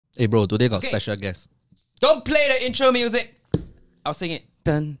Hey bro, today got special guest. Don't play the intro music. I'll sing it.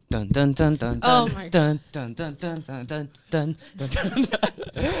 Dun dun dun dun dun Oh dun my dun dun dun dun dun dun dun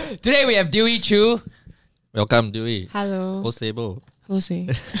dun. Today we have Dewy Choo. Welcome, Dewy. Hello. Sable. Jose.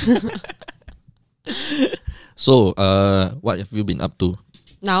 So, what have you been up to?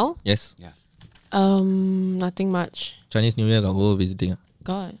 Now? Yes. Yeah. Nothing much. Chinese New Year got go visiting.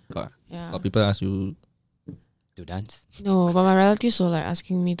 God. Got. Yeah. Got people ask you. To dance. No, but my relatives were like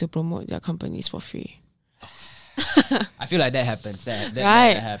asking me to promote their companies for free. I feel like that happens. That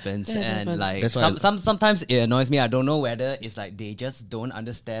Right. happens. That has And happened. like That's why sometimes it annoys me. I don't know whether it's like they just don't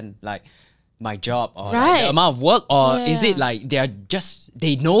understand like my job or like, Right. the amount of work, or is it Yeah. like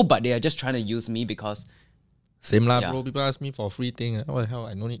they know but they are just trying to use me because Same lah, Yeah. bro. People ask me for free thing. What the hell?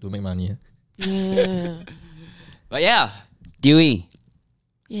 I no need to make money. Yeah. but yeah, Dewy.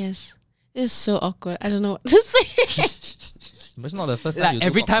 Yes. This is so awkward. I don't know what to say. But it's not the first time. Like you do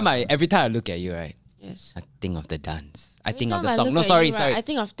every time podcast. I look at you, right? Yes. I think of the dance. I Every think of time the I song. look No, at sorry, you, sorry. right, I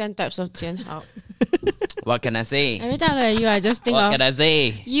think of 10 types of Jian Hao. What can I say? Every time I look at you, I just think What of can I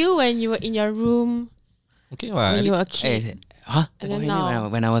say? you when you were in your room Okay, when you well, were a kid. Huh? And then What do you mean now-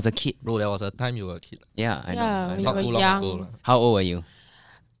 when I was a kid? bro, there was a time you were a kid. Yeah, I know. Yeah, I when know. Not were too long young. ago. How old were you?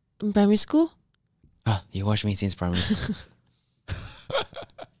 In primary school? You watched me since primary school.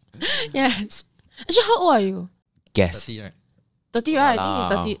 Yes. Actually, how old are you? Guess. 30, right? 30, right? I Wow.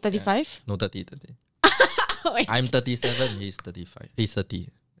 think it's 30, 35. No, 30. Wait. I'm 37, he's 35. He's 30.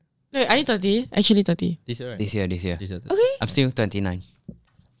 Wait, are you 30? Actually 30. This year, right? This year. This year. Okay. I'm still 29.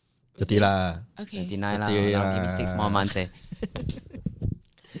 30 lah. Okay. 29 lah. 30 Now give me 6 more lah. months.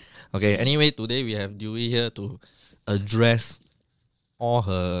 Okay, anyway, today we have Dewy here to address all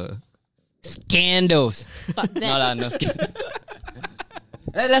her... Scandals. Fuck that. No lah, no scandal.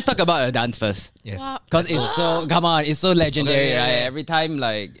 Let's talk about the dance first. Yes. Wow. Cause it's so, come on, it's so legendary, Okay, yeah, right? yeah. Every time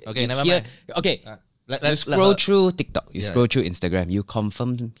like Okay, you never hear- mind. Okay, Let, you let's let scroll her- through TikTok, you Yeah. scroll through Instagram, you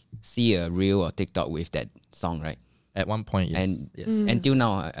confirm see a reel or TikTok with that song, right? At one point, yes. And yes. until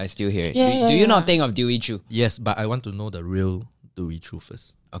now, I still hear it. Yeah, do yeah, you not yeah. think of Dewy Choo? Yes, but I want to know the real Dewy Choo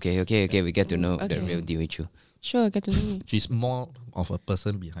first. Okay, we get to know the Okay. real Dewy Choo. Sure, get to know me. She's more of a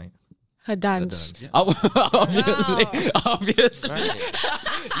person behind Her the dance. dance. Yeah. Obviously.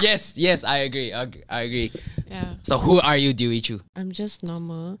 Right. yes, I agree. I agree. Yeah. So who are you, Dewy Choo? I'm just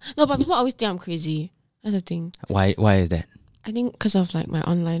normal. No, but people always think I'm crazy. That's the thing. Why is that? I think because of like my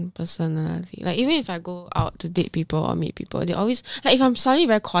online personality. Like even if I go out to date people or meet people, they always like if I'm suddenly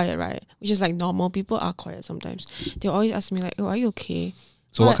very quiet, right? Which is like normal. People are quiet sometimes. They always ask me like, "Oh, are you okay?"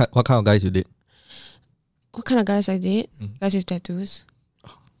 So what kind of guys you date? What kind of guys I date? Mm. Guys with tattoos.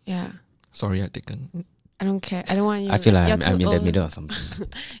 Yeah. Sorry, I taken. I don't care. I don't want you. I feel like you're I'm too in the old. middle of something.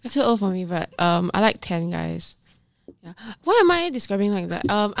 You're too old for me, but I like 10 guys. Yeah. Why am I describing like that?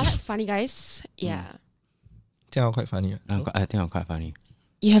 I like funny guys. Yeah. Jian quite funny. I think I'm quite funny.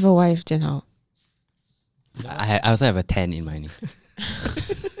 You have a wife, Jian Hao. I also have a 10 in my name.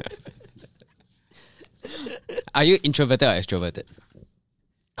 Are you introverted or extroverted?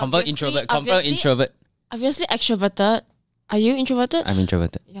 Confirm Obviously- introvert. Confirm obviously- introvert. Obviously extroverted. Are you introverted? I'm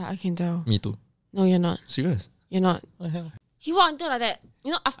introverted. Yeah, I can tell. Me too. No, you're not. Serious? You're not. What the hell? He walk until like that.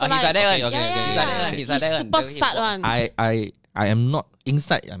 You know, after Oh, he's like that one. Okay, okay, yeah, okay, He's yeah, like that yeah. one. He's like that one. super He sad walk- one. I am not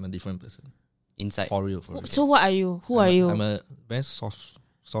inside. I'm a different person. Inside. For real, for real. So what are you? Who are you? I'm a very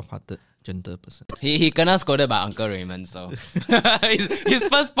soft-hearted, gentle person. He kena scolded by Uncle Raymond, so his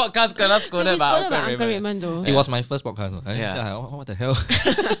first podcast kena Dude, scolded we by scolded Uncle by Uncle Raymond. Raymond though. It was my first podcast. No? Yeah. What the hell?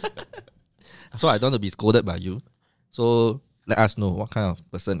 So I don't want to be scolded by you. So let us know what kind of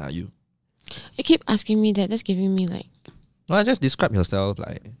person are you. You keep asking me that. That's giving me like. Well, just describe yourself,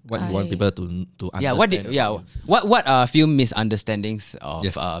 like what you want people to understand. Yeah, what are a few misunderstandings of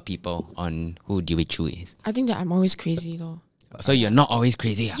Yes. people on who Dewy Choo is? I think that I'm always crazy though. So you're not always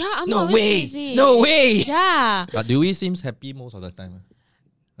crazy. Ah? Yeah, I'm no always way. crazy. No way. Yeah. But Dewy seems happy most of the time,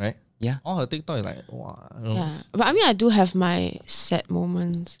 right? Yeah. All her TikTok is like, wow. You know. Yeah. But I mean, I do have my sad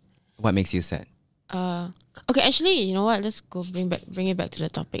moments. What makes you sad? Okay, actually, you know what? Let's go bring it back to the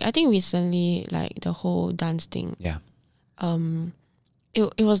topic. I think recently, like the whole dance thing, Yeah.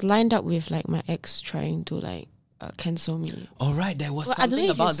 it was lined up with like my ex trying to like cancel me. All right, there was Well, I don't something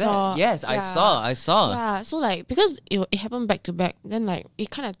know if you about that. saw. Yes, I Yeah. saw. Yeah, so like because it happened back to back, then like it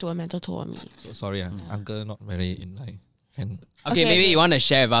kind of took a mental toll on me. So sorry, uncle not very in line. And Okay, Okay, maybe okay. you want to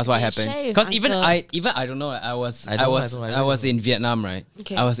share with us what Yeah, happened. share with Because even Uncle. I don't know. I was I don't know. in Vietnam, right?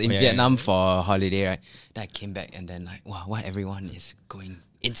 Okay. I was in Oh, yeah, Vietnam for a holiday, right? Then I came back and then like, wow, why everyone is going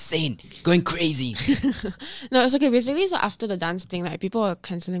insane, going crazy. No, it's okay. Basically, so after the dance thing, like people were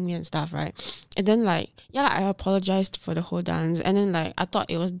cancelling me and stuff, right? And then like, yeah, like, I apologized for the whole dance, and then like I thought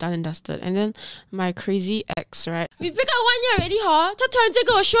it was done and dusted. And then my crazy ex, right? We break up 1 year already, huh? 他突然间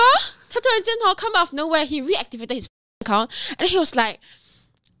跟我说，他突然间 come out of nowhere, he reactivated his account, and then he was like,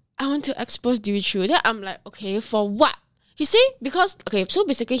 I want to expose Dewy Choo. Then I'm like, okay, for what? He say because okay, so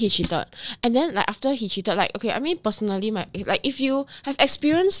basically he cheated, and then like after he cheated, like okay, I mean personally, like if you have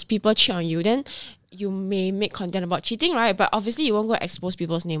experienced people cheat on you, then you may make content about cheating, right? But obviously you won't go expose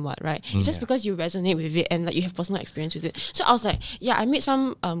people's name, what, right? It's just because you resonate with it and like you have personal experience with it. So I was like, yeah, I made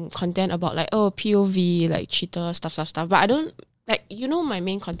some content about like POV, like cheater stuff, but I don't. Like, you know, my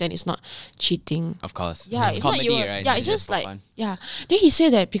main content is not cheating. Of course. Yeah, it's comedy, right? Yeah, it's just like, yeah. Then he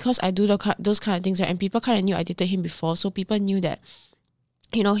said that because I do those kind of things, right, and people kind of knew I dated him before, so people knew that,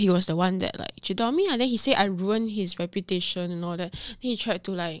 you know, he was the one that like cheated on me. And then he said I ruined his reputation and all that. Then he tried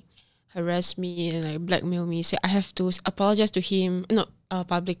to like harass me and like blackmail me. Say I have to apologize to him,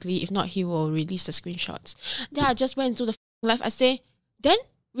 publicly. If not, he will release the screenshots. Then I just went into the live. I say, then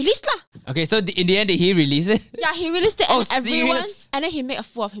release lah. Okay, so in the end, did he release it? Yeah, he released it and everyone. Serious? And then he made a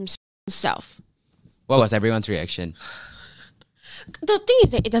fool of himself. What was everyone's reaction? The thing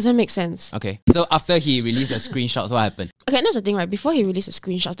is that it doesn't make sense. Okay, so after he released the screenshots, what happened? Okay, that's the thing, right? Before he released the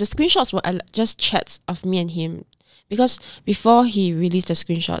screenshots were just chats of me and him. Because before he released the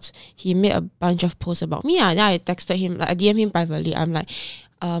screenshots, he made a bunch of posts about me. Then I texted him, like I DM him privately. I'm like,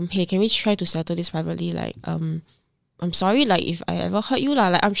 hey, can we try to settle this privately? Like, I'm sorry, like if I ever hurt you,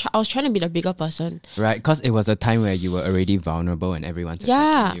 like I was trying to be the bigger person. Right, because it was a time where you were already vulnerable and everyone's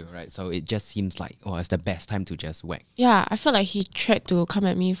attacking you, right? So it just seems like, oh, it's the best time to just whack. Yeah, I felt like he tried to come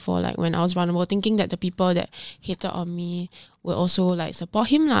at me for like when I was vulnerable, thinking that the people that hated on me would also like support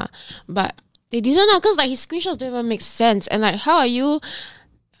him lah. But they didn't lah, because like his screenshots don't even make sense. And like, how are you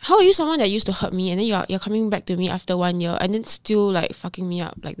someone that used to hurt me and then you're coming back to me after 1 year and then still like fucking me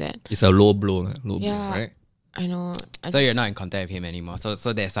up like that? It's a low blow, right? I know. So you're not in contact with him anymore. So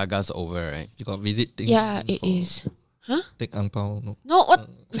that saga's over, right? You got visit thing. Yeah, it is. Huh? Take ang pao, no? No, what?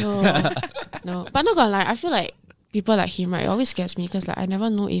 No. No. But not gonna lie, I feel like people like him, right, it always scares me because like I never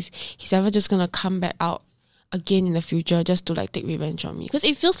know if he's ever just gonna come back out again in the future just to like take revenge on me. Because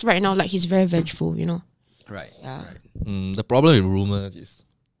it feels right now like he's very vengeful, you know? Right. Yeah. Right. The problem with rumors is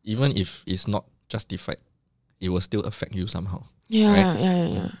even if it's not justified, it will still affect you somehow. Yeah, right?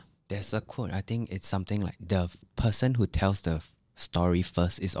 yeah. There's a quote, I think it's something like the person who tells the story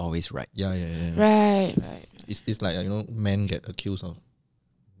first is always right. Yeah. Right. It's like, you know, men get accused of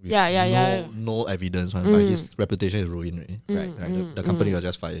no evidence, but his reputation is ruined. Right. The company will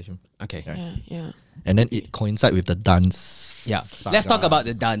just fire him. Okay. Right. Yeah. And then it coincides with the dance. Yeah. saga. Let's talk about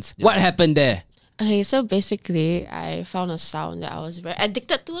the dance. Yeah. What happened there? Okay, so basically I found a sound that I was very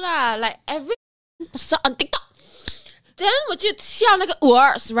addicted to lah. Like every person on TikTok. Then 我就跳那个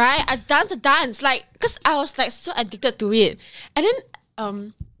words, right? I danced the dance, like, cause I was like so addicted to it. And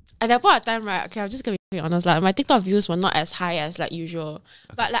then at that point of time, right? Okay, I'm just gonna be honest, like my TikTok views were not as high as like usual,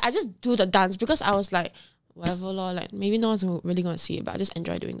 but like I just do the dance because I was like, whatever, lor, like maybe no one's really gonna see it, but I just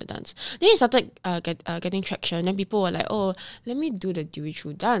enjoy doing the dance. Then it started getting traction, and people were like, oh, let me do the Dewy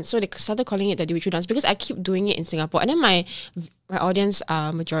Choo dance. So they started calling it the Dewy Choo dance because I keep doing it in Singapore, and then my audience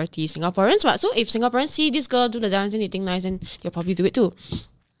are majority Singaporeans, but so if Singaporeans see this girl do the dance and they think nice, then they'll probably do it too.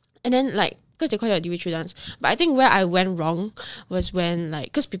 And then like, because they call it a Dewy Choo dance, but I think where I went wrong was when like,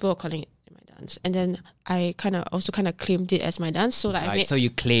 because people were calling it my dance, and then I also claimed it as my dance. So like, so you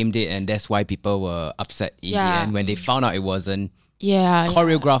claimed it, and that's why people were upset in the end when they found out it wasn't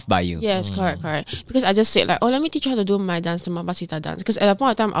choreographed by you. Yes, correct. Because I just said like, oh, let me teach you how to do my dance, the Mamacita dance. Because at that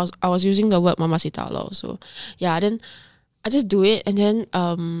point of time, I was using the word Mamacita a lot. So yeah, then I just do it, and then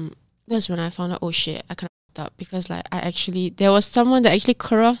that's when I found out, oh shit, I kind of fucked up because like there was someone that actually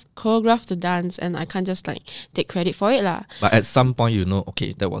choreographed the dance, and I can't just like take credit for it lah. But at some point, you know,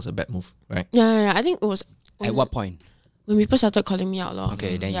 okay, that was a bad move, right? Yeah. I think it was. At what point? When people started calling me out, lor.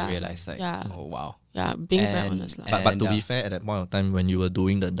 Okay, then you realized like, oh wow. Yeah, being very honest lah. But to be fair, at that point of time when you were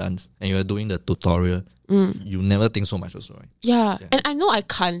doing the dance and you were doing the tutorial, you never think so much also, right? Yeah, and I know I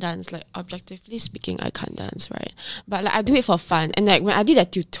can't dance, like objectively speaking, I can't dance, right? But like I do it for fun, and like when I did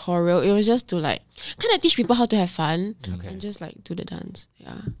that tutorial, it was just to like kind of teach people how to have fun and just like do the dance.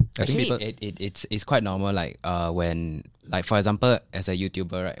 Yeah, actually, it's quite normal. Like when, like for example, as a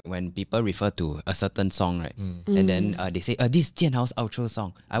YouTuber, right, when people refer to a certain song, right, and then they say, this is Jian Hao's outro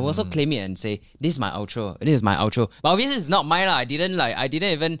song, I will also claim it and say, this is my outro. This is my outro. But obviously, it's not mine lah. I didn't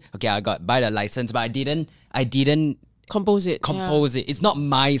even. Okay, I got buy the license, but I didn't compose it. It's not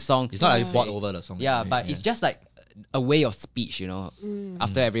my song. It's not like you bought over the song. Yeah, but it's just like a way of speech,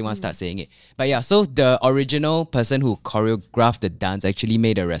 after everyone starts saying it. But yeah, so the original person who choreographed the dance actually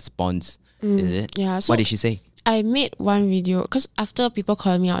made a response. Is it? Yeah. So what did she say? I made one video because after people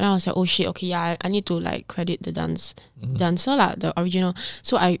called me out, I was like, oh shit, okay, yeah, I need to like credit the dancer lah, the original.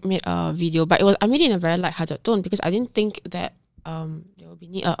 So I made a video, but I made it in a very light-hearted tone because I didn't think that there will be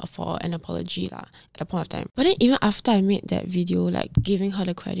need for an apology lah at the point of time. But then even after I made that video, like giving her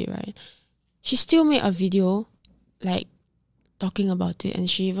the credit, right, she still made a video like talking about it, and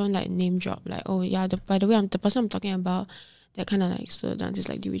she even like name dropped like, oh yeah, by the way, the person I'm talking about, that kind of like solo dance is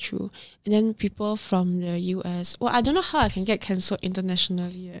like Dewy Choo. And then people from the US, well, I don't know how I can get cancelled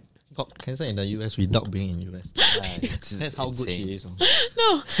internationally yet. Got cancelled in the US without being in US. That's how good she is. No,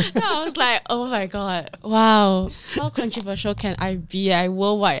 I was like, oh my god, wow, how controversial can I be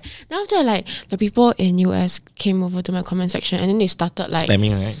worldwide? Then after like the people in US came over to my comment section, and then they started like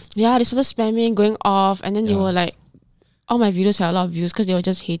spamming, right? Yeah, they started spamming, going off, and then they were like, all my videos had a lot of views because they were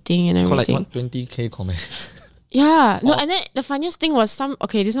just hating and everything. Like 20k comments. Yeah, no, and then the funniest thing was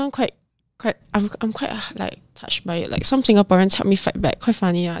this one quite I'm quite like touched by it. Like some Singaporeans helped me fight back, quite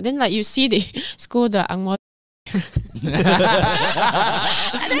funny. Then like you see they scold the Angmo. And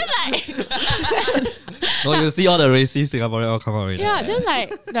then like no, you see all the racist Singaporeans all come out with yeah, then like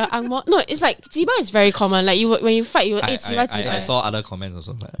the Angmo. No, it's like Ziba is very common. Like when you fight, you would Ziba. I saw other comments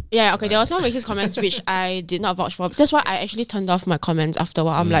also. Yeah, okay. There were some racist comments which I did not vouch for. That's why I actually turned off my comments after a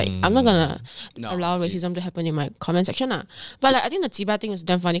while. I'm like, I'm not gonna allow racism to happen in my comment section. But like I think the Ziba thing was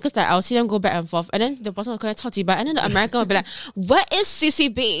damn funny because like I'll see them go back and forth, and then the person will call it Ziba, and then the American will be like, "What is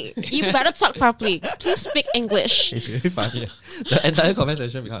CCB? You better talk properly. Please speak English." It's really funny. The entire comment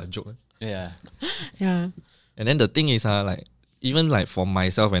section become a joke. Yeah. Yeah. And then the thing is, like even like for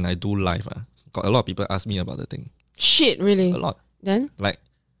myself when I do live, got a lot of people ask me about the thing. Shit, really? A lot. Then? Like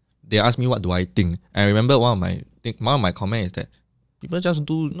they ask me what do I think. I remember one of my comments is that people just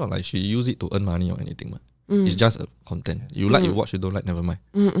do not like she use it to earn money or anything, but it's just a content. You like you watch, you don't like, never mind.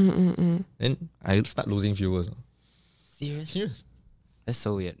 Then I start losing viewers. Serious? That's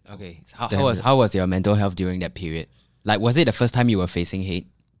so weird. Okay. How was your mental health during that period? Like, was it the first time you were facing hate?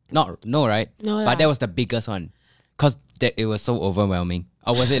 No, right? No, but that was the biggest one, cause it was so overwhelming.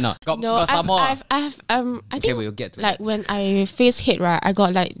 Or was it not? No, some more. I think we'll get to like that. when I face hate, right, I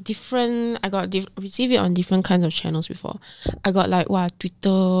got like receive it on different kinds of channels before. I got like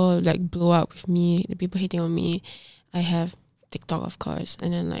Twitter like blow up with me, the people hating on me. I have TikTok, of course,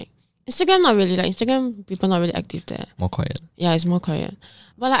 and then like Instagram, not really. Like Instagram, people not really active there. More quiet. Yeah, it's more quiet.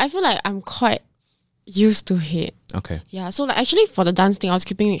 But like I feel like I'm quite used to hate. Okay. Yeah, so like actually for the dance thing, I was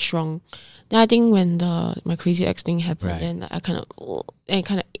keeping it strong. Then I think when my crazy ex thing happened, then like, I kind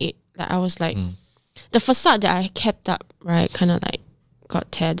of ate. Like I was like, the facade that I kept up, right, kind of like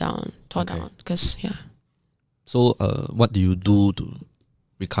got tore down. Because So what do you do to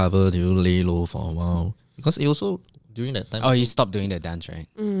recover? Do you lay low for a while? Because it also during that time. Oh, you stopped doing the dance, right?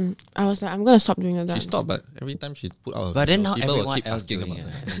 I was like, I'm gonna stop doing the dance. She stopped, but every time she put out. But then now people will everyone keep else asking doing about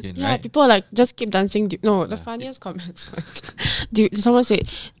it. it again, Yeah, right? people are like, just keep dancing. The funniest comments was, someone said,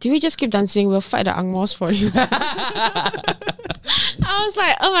 do we just keep dancing? We'll fight the Angmos for you. I was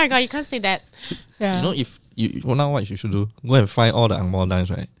like, oh my god, you can't say that. Yeah. You know, if now what you should do, go and find all the Angmo dance,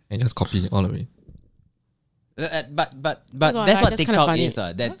 right, and just copy it all the way. But on, that's what that's TikTok kinda is.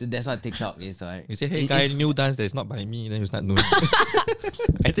 That's what TikTok is, right? You say, hey guy, new dance that's not by me, then you start doing.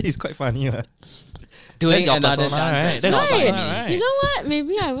 I think it's quite funny. Doing your another persona, dance right? that's not That's by right. me. You know what?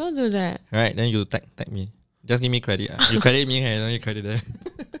 Maybe I will do that. Right, then you tag me. Just give me credit. You credit me here, then you credit there.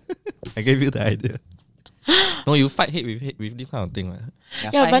 I gave you the idea. No, you fight hate with this kind of thing, right?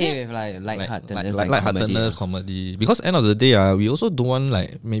 Yeah, fight but hate with like lightheartedness, like lightheartedness, comedy. Because end of the day, we also don't want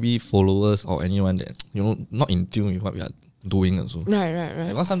like maybe followers or anyone that not in tune with what we are doing also. Right.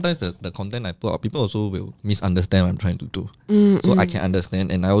 Because sometimes the content I put out, people also will misunderstand what I'm trying to do. So I can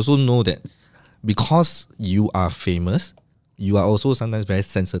understand, and I also know that because you are famous, you are also sometimes very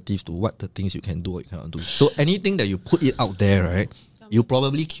sensitive to what the things you can do or you cannot do. So anything that you put it out there, right? You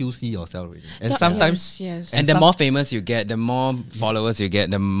probably QC yourself already. And sometimes yes. And the more famous you get, the more followers you get,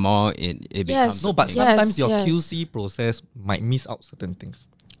 the more it becomes. No, but sometimes your QC process might miss out certain things.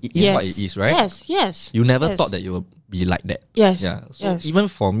 It is what it is, right? Yes. You never thought that you would be like that. Yes. Yeah. So even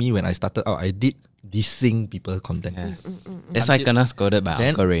for me, when I started out, I did dissing people's content. Yeah. That's why I kena scolded by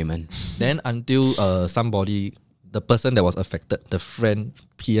Uncle Raymond. Then until somebody, the person that was affected, the friend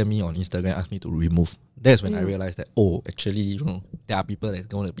PM me on Instagram, asked me to remove. That's when I realized that, actually, there are people that's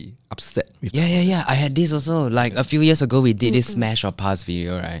going to be upset with that. Yeah. I had this also. Like a few years ago, we did this smash or pass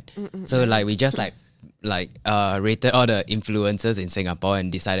video, right? So like we just like rated all the influencers in Singapore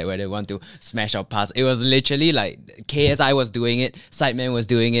and decided whether they want to smash or pass. It was literally like KSI was doing it, Sideman was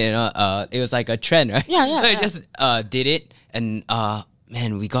doing it. It was like a trend, right? Yeah, yeah. So I just did it, and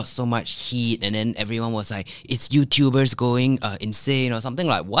man, we got so much heat, and then everyone was like, "It's YouTubers going insane" or something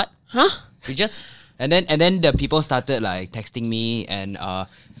like what? Huh? We just and then the people started like texting me and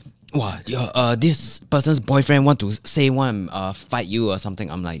wow, this person's boyfriend want to fight you or something.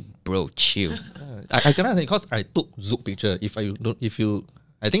 I'm like, bro, chill. I cannot say because I took Zook picture. If you,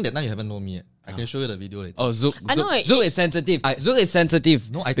 I think that time you haven't known me yet. I can show you the video later. Oh, Zook. I know Zook is sensitive. Zook is sensitive.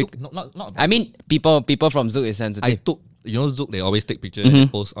 No, I took not. I mean, people from Zook is sensitive. I took, Zook, they always take pictures and they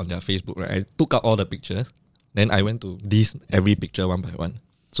post on their Facebook, right? I took out all the pictures. Then I went to every picture one by one.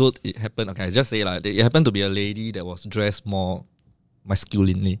 So it happened, okay, I just say like, it happened to be a lady that was dressed more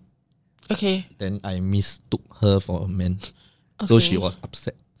masculinely. Okay. Then I mistook her for a man. So she was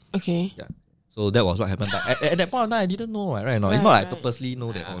upset. Okay. Yeah. So that was what happened. But at that point of time, I didn't know, right? No, it's not like I purposely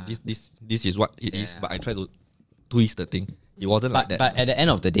know that, this is what it is. But I tried to twist the thing. It wasn't like that. But at the end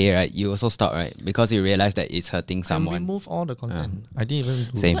of the day, right, you also stop, right? Because you realize that it's hurting someone. I remove all the content. I didn't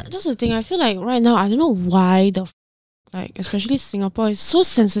even do Same. But that's the thing. I feel like right now, I don't know why especially Singapore is so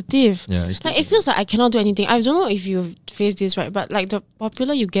sensitive. Yeah, it's Like it feels like I cannot do anything. I don't know if you've faced this, right? But like the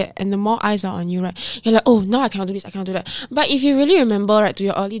popular you get and the more eyes are on you, right? You're like, oh, now I cannot do this, I cannot do that. But if you really remember, right, to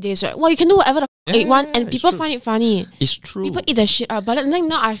your early days, right? Well, you can do whatever you want, and people find it funny. It's true. People eat the shit out. But like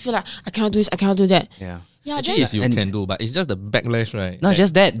now I feel like I cannot do this, I cannot do that. Yeah. Yeah, Actually, you can do, but it's just the backlash, right? Not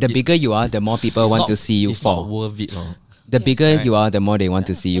just that, the bigger you are, the more people want to see you it's fall. not worth it, lor. The bigger you are, the more they want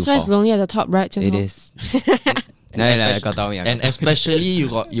to see you That's why it's fall. lonely at the top, right? It is. And especially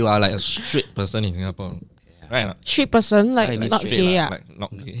you are like a straight person in Singapore, right? Street person, like Like not Straight gay. lah, Ah. like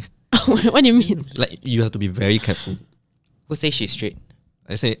not gay. What do you mean? Like you have to be very careful. Who says she's straight?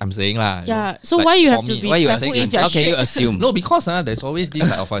 I'm saying lah. Yeah. So Like, why you for have to me- be Why you careful assume? if you're How can you straight? assume? No, because there's always this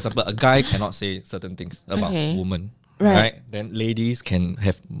like, for example, a guy cannot say certain things about Okay. women, Right. right? Then ladies can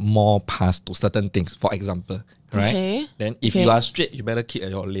have more pass to certain things, for example, right? Okay. Then if Okay. you are straight, you better keep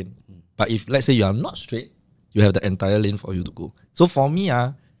at your lane. But if let's say you are not straight, you have the entire lane for you to go. So for me,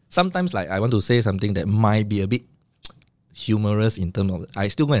 sometimes like I want to say something that might be a bit humorous in terms of, I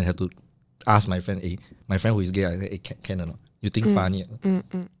still going to have to ask my friend, my friend who is gay, I say, can or not? You think funny?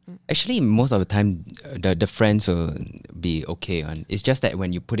 Actually, most of the time, the friends will be okay on. It's just that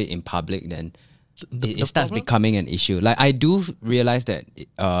when you put it in public, then it starts problem? becoming an issue. Like I do realize that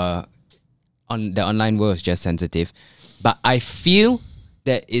on the online world is just sensitive, but I feel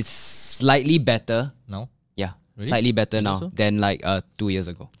that it's slightly better. No? Yeah, Really? slightly better You think now so? than like 2 years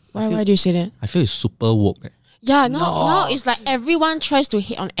ago. Why do you say that? I feel it's super woke. Yeah, now it's like everyone tries to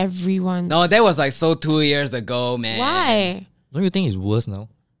hate on everyone. No, that was like so 2 years ago, man. Why? Don't you think it's worse now?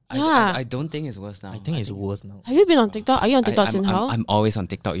 Yeah. I don't think it's worse now. I think it's worse now. Have you been on TikTok? Are you on TikTok, I'm, Jinhao? I'm always on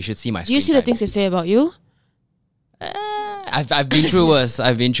TikTok. You should see my Do you see screen the time. things they say about you? I've been through worse.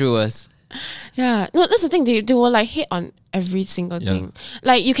 I've been through worse. Yeah. No, that's the thing. They will like hate on every single Yeah. thing.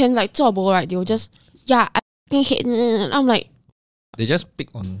 Like you can like 做博, right? They will just I fucking hate. I'm like, They just pick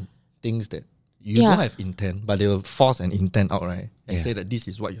on things that you Yeah. don't have intent, but they will force an intent out, right? And Yeah. say that this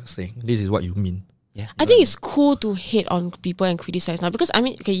is what you're saying, this is what you mean. Yeah. I think it's cool to hate on people and criticize now because I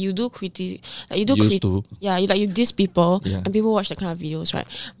mean, okay, you do Used to. yeah, you diss people Yeah. and people watch that kind of videos, right?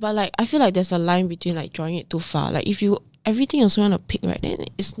 But like, I feel like there's a line between like drawing it too far. Like if you everything you also want to pick, right, then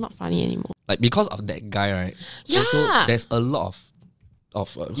it's not funny anymore. Like because of that guy, right? Yeah. Also, there's a lot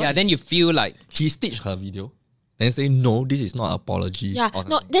of Yeah, then you feel like he stitched her video, then say no, this is not an apology. Yeah, or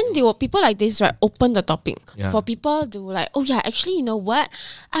no. something. Then they will people like this, right? Open the topic Yeah. for people to like. Oh yeah, actually, you know what?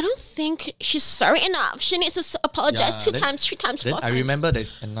 I don't think she's sorry enough. She needs to apologize Yeah, 2 then- times, 3 times, 4 Then I times. remember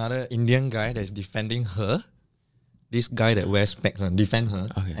there's another Indian guy that's defending her. This guy that wears specs defend her,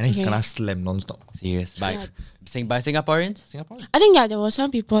 Okay. and then he Okay. gonna slam non-stop. serious by Yeah. by Singaporeans. Singapore. I think yeah, there were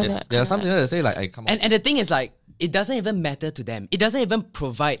some people Yeah, that there are kinda some people that say like, I come on. And the thing is like it doesn't even matter to them. It doesn't even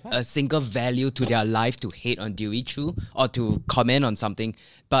provide a single value to their life to hate on Dewy Choo or to comment on something.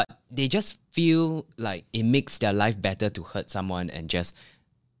 But they just feel like it makes their life better to hurt someone and just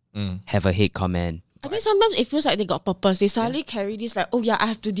have a hate comment. I think sometimes it feels like they got purpose. They suddenly carry this like, oh yeah, I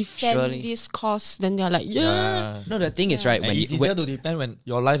have to defend Surely. this cause. Then they're like, yeah. No, the thing is right And when it's you, easier to depend when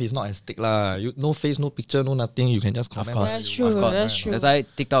your life is not at stake lah. You no face, no picture, no nothing. You can just comment. course. what That's you true. want. of course, That's true. that's why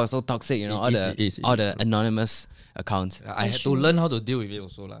TikTok is so toxic. You know, It all is, the all the anonymous accounts. I had to learn how to deal with it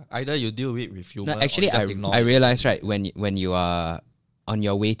also lah. Either you deal with it with humor. No, actually, or you just ignore I it. realized right when you are on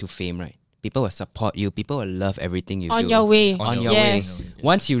your way to fame, right, people will support you. People will love everything you do. On your way. On your Yes. way.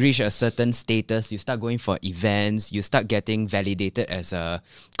 Once you reach a certain status, you start going for events. You start getting validated as a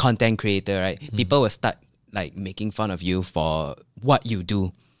content creator, right? People will start like making fun of you for what you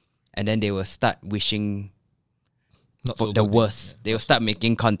do, and then they will start wishing Not for so the good worst. thing, They'll start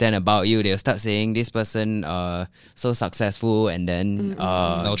making content about you. They'll start saying this person so successful, and then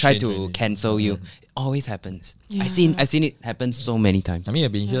Now try change to already. cancel you. It always happens. Yeah. I've seen it happen so many times. I mean,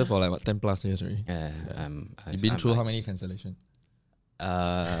 I've been here for like what 10 plus years already. You've been through how many cancellations?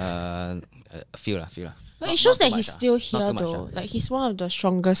 A few lah. But Not- it shows not too that he's much, still Not here too much, though. Like he's one of the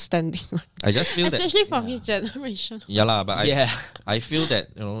strongest standing, I just feel especially that from his generation. yeah lah, but Yeah. I feel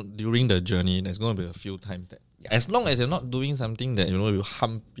that during the journey there's gonna be a few times that as long as you're not doing something that will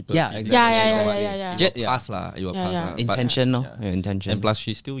harm people. Yeah, feelings, exactly. Yeah. It will Yeah. pass lah. It will Yeah, pass yeah. lah. But, Intention, no? Yeah, intention. and plus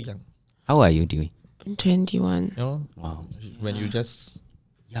she's still young. How old are you, Dewy? I'm 21. Wow. When you just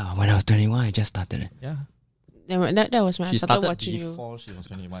Yeah, when I was 21, I just started it. yeah. Then that was when I She started started watching you. before she was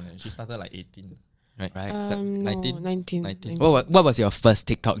 21. And she started like 18. Right. Right. Except No, 19? 19. 19. What was your first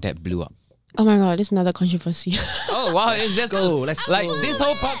TikTok that blew up? Oh my god, this is another controversy. Oh wow, it's just Let's like go. this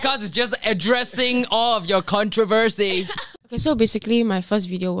whole podcast is just addressing all of your controversy. Okay, so basically my first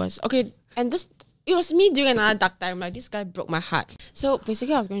video was and it was me during another dark time. Like this guy broke my heart. So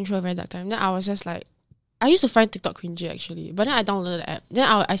basically I was going through a very dark time. Then I was just like, I used to find TikTok cringy actually, but then I downloaded the app. Then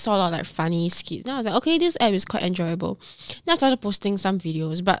I saw a lot of like funny skits. Then I was like, okay, this app is quite enjoyable. Then I started posting some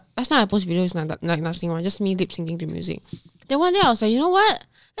videos, but last time I post videos like nothing, just me lip syncing to music. Then one day I was like, you know what?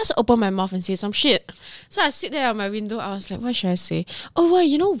 Let's open my mouth and say some shit. So I sit there on my window. I was like, what should I say? Oh, well,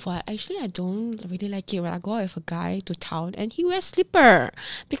 you know what? Actually, I don't really like it when I go out with a guy to town and he wears slipper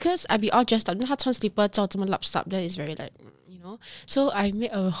because I be all dressed up. Then 他穿 slipper 照这么 lapsap. Then it's very like, So I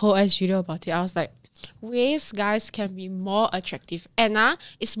made a whole ass video about it. I was like, ways guys can be more attractive. And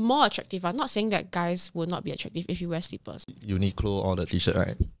it's more attractive. I'm not saying that guys will not be attractive if you wear slippers. Uniqlo or the t-shirt,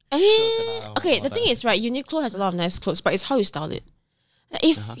 right? I mean, okay, the thing is, right, Uniqlo has a lot of nice clothes, but it's how you style it. Like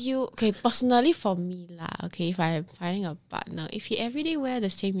if personally for me if I'm finding a partner, if he everyday wear the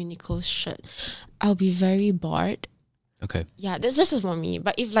same Uniqlo shirt, I'll be very bored. Okay. Yeah, that's just for me.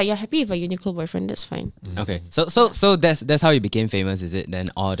 But if like you're happy with a Uniqlo boyfriend, that's fine. Okay. So that's how you became famous, is it? Then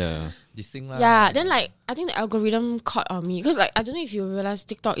all the This thing lah. Yeah, then like I think the algorithm caught on me because like I don't know if you realize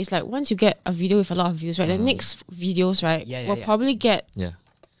TikTok is like once you get a video with a lot of views, right? The next videos, right, will probably get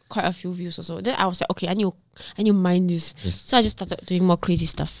quite a few views also. Then I was like, okay, I need to mind this. Yes. So I just started doing more crazy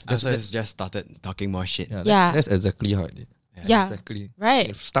stuff. so it's just started talking more shit. Yeah. That's exactly how it did. Yeah. Exactly. Right.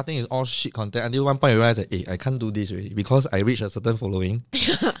 If starting is all shit content until one point I realized that I can't do this really because I reached a certain following.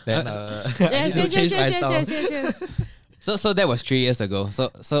 Then I need to change my style. Yes. So that was 3 years ago.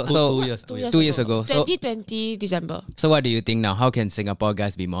 So 2 years. 2 years ago. So 2020 December. so what do you think now? How can Singapore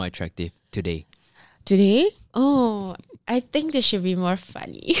guys be more attractive today? Today? Oh, I think they should be more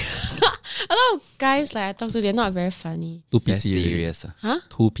funny. A lot of guys like I talk to, they're not very funny. Too That's PC already. serious. Huh?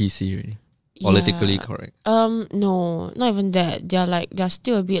 Too PC already. Politically Yeah. correct. No, not even that. They're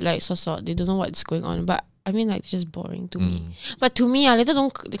still a bit like sort. They don't know what's going on. But I mean, like, it's just boring to me. But to me, later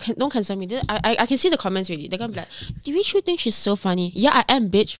don't cancel me. I can see the comments already. They're gonna be like, "Dewy Choo think she's so funny." Yeah, I am,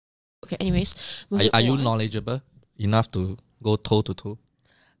 bitch. Okay. Anyways, Are you knowledgeable enough to go toe to toe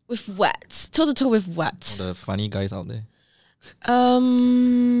with what? Toe to toe with what? the funny guys out there?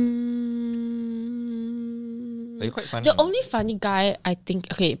 Are you quite funny? The only funny guy I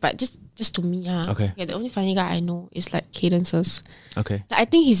think, okay, but just to me, Okay. the only funny guy I know is like Cadence's. Okay. Like, I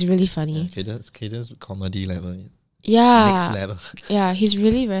think he's really funny. Cadence comedy level. Yeah, Next level. yeah, he's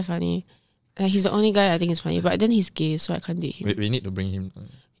really very funny. He's the only guy I think is funny, but then he's gay, so I can't date him. We need to bring him.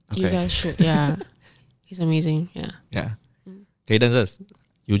 You Okay. guys should, yeah. He's amazing, yeah. Yeah. Cadences,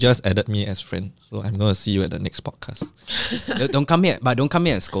 you just added me as friend, so I'm gonna see you at the next podcast. Don't come here, but don't come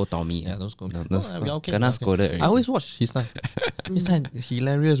here and scold Tommy. Yeah, don't scold me. Don't No, scold. we are okay, Kena we are okay. scolded already. I always watch his stuff. His stuff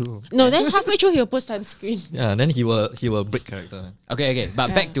hilarious, bro. No, then halfway through he'll put sunscreen. Yeah, then he will break character. Okay. But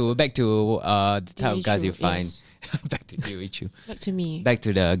Yeah. back to the type of Dewy guys Choo, you find. yes. Back to Dewy Choo. Back to me. Back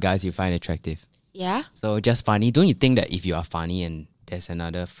to the guys you find attractive. Yeah? So just funny. Don't you think that if you are funny and there's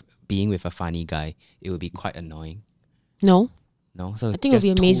another being with a funny guy, it would be quite annoying? No? No, so I think it would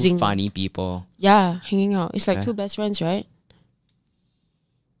just be amazing. Two funny people. Yeah, hanging out. It's like Yeah. two best friends, right?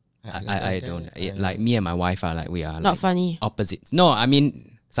 I don't like me and my wife are like we are Not like funny. opposites. No, I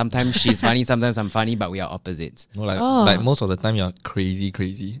mean sometimes she's funny, sometimes I'm funny, but we are opposites. No, like Oh. like most of the time you're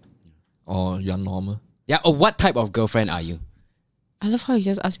crazy, or you're normal. Yeah. Oh, what type of girlfriend are you? I love how you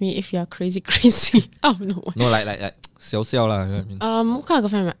just asked me if you're crazy. Oh no. No, like 小小 lah. You know what I mean? What kind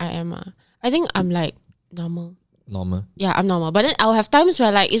of girlfriend I am? I think I'm like normal. normal. Yeah, I'm normal. But then I'll have times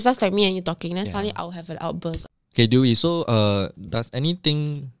where like it's just like me and you talking, then Yeah. suddenly I'll have an outburst. Okay, Dewy, so does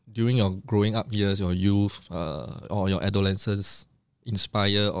anything during your growing up years, your youth, or your adolescence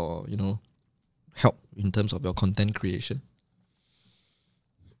inspire or, help in terms of your content creation?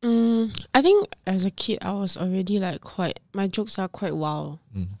 I think as a kid I was already like my jokes are quite wild.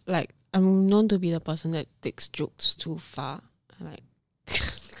 Like I'm known to be the person that takes jokes too far. Like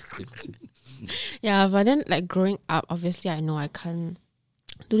yeah, but then like growing up, obviously I know I can't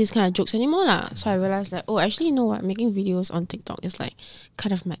do these kind of jokes anymore lah. So I realized like, oh, actually, you know what? Making videos on TikTok is like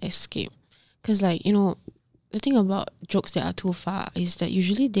kind of my escape. Because like, the thing about jokes that are too far is that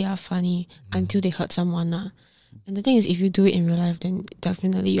usually they are funny until they hurt someone lah. And the thing is, if you do it in real life, then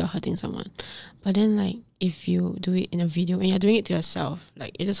definitely you're hurting someone. But then like, if you do it in a video and you're doing it to yourself,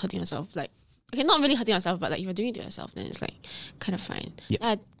 like you're just hurting yourself. Like, okay, not really hurting yourself, but like if you're doing it to yourself, then it's like kind of fine. Yeah.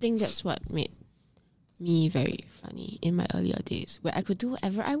 I think that's what made me very funny in my earlier days, where I could do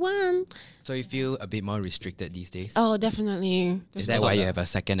whatever I want. So you feel a bit more restricted these days? Oh, definitely. Is that why you have a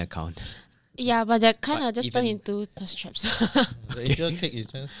second account? Yeah, but that kind of But just turned into thirst traps. The angel cake is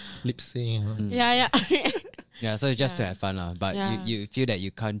just lip sync. Yeah. Yeah, so it's just to have fun lah. But Yeah. you feel that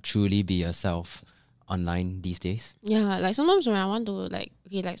you can't truly be yourself online these days? Yeah, like sometimes when I want to like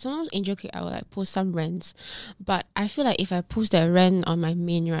sometimes angel cake I will like post some rants, but I feel like if I post that rant on my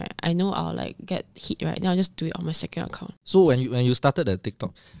main, right, I know I'll like get hit, right, then I'll just do it on my second account. So when you started at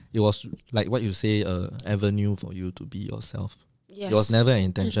TikTok, it was like what you say, avenue for you to be yourself. Yes. It was never an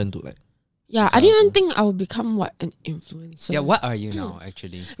intention to like. Yeah, I didn't even think I would become an influencer. Yeah, what are you now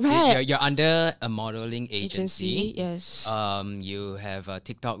actually? Right. You're under a modeling agency. Yes. You have a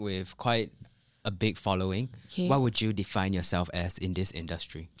TikTok with quite a big following. Okay. What would you define yourself as in this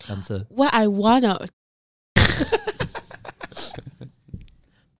industry? Answer. What I wanna.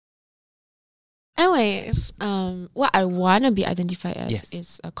 Anyways, what I wanna be identified as Yes.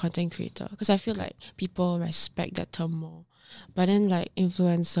 is a content creator, because I feel like people respect that term more. But then like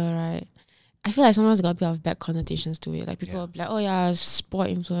influencer, right? I feel like sometimes got a bit of bad connotations to it. Like people will be like, oh yeah, sport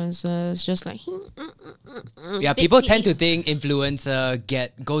influencers, just like Yeah, big people tend to titties. think influencer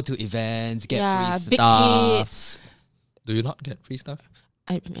go to events, get free big stuff. tits. Do you not get free stuff?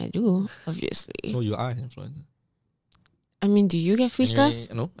 I mean, I do, obviously. So you are an influencer. I mean, do you get free stuff? Anyway,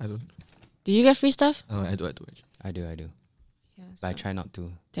 no, I don't. Do you get free stuff? I do actually. I do. Yeah, But I so try not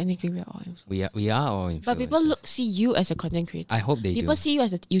to. technically we're all influencers. We are all influencers. But people see you as a content creator. I hope they People do. see you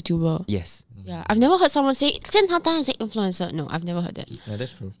as a YouTuber. Yes. Yeah, I've never heard someone say Jen Hata is an influencer. No, I've never heard that. Yeah,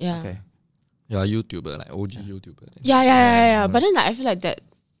 that's true. Yeah. Okay. You're a YouTuber, like OG YouTuber. Then. Yeah. But then like, I feel like that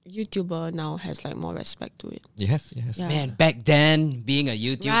YouTuber now has like more respect to it. Yes. Yeah. Man, back then being a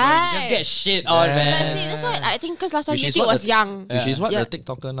YouTuber, you Right. just get shit on, Yeah. man. Precisely. That's why I think because last time Which is YouTube what was the- young. Which is what Yeah. the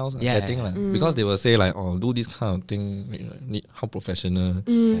TikToker now are Yeah. getting like. Because they will say like, oh, do this kind of thing, need how professional.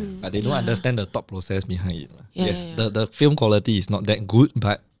 But they don't understand the thought process behind it. Yeah, Yes, yeah. The film quality is not that good,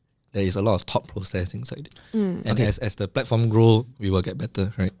 but there is a lot of thought process inside it. And Okay. as the platform grow, we will get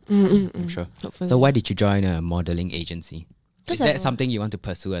better, right? I'm sure. Hopefully. So why did you join a modeling agency? Is 'Cause I that don't- something you want to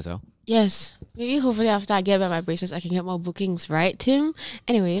pursue as well? Yes. Maybe hopefully after I get back my braces, I can get more bookings, right, Tim?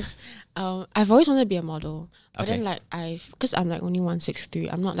 Anyways, I've always wanted to be a model. But Okay. then like because I'm like only 163,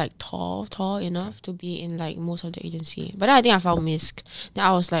 I'm not like tall enough to be in like most of the agency. But then I think I found Misk. Then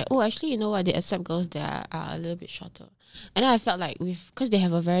I was like, oh, actually, you know what? They accept girls that are a little bit shorter. And then I felt like because they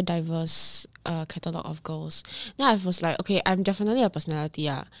have a very diverse catalog of girls, then I was like, okay, I'm definitely a personality,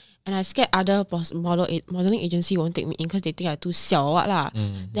 yeah. And I scared other modeling agency won't take me in because they think I too xiao or what lah.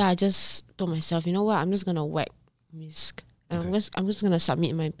 Then I just told myself, you know what? I'm just gonna whack Misk, and I'm just gonna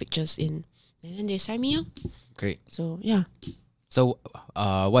submit my pictures in, and then they sign me up. Great. So yeah. So,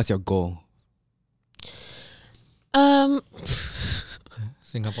 what's your goal?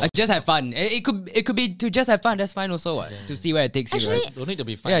 Singapore. Just have fun. It could be to just have fun. That's fine also. What? To see where it takes you, Actually, right? Don't need to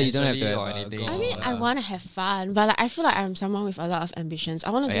be Yeah, you don't have to financially have or a anything. goal. I mean, I want to have fun, but like, I feel like I'm someone with a lot of ambitions. I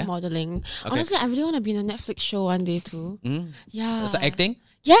want to Oh, do yeah? modeling. Okay. Honestly, I really want to be in a Netflix show one day too. Yeah. So acting?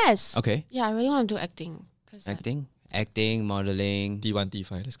 Yes. Okay. Yeah, I really want to do acting. 'Cause, like, Acting, modeling. T1,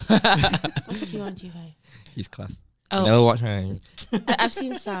 T5, let's go. what's T1, T5? His class. Oh. Never watch, right? I've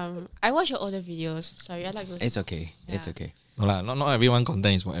seen some. I watch your older videos. Sorry, I like those. It's okay. It's Yeah. okay. No, lah, not everyone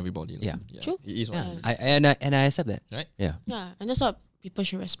content is for everybody. Yeah. True. It is what Yeah. it is. And I accept that. Right? Yeah. Yeah, and that's what people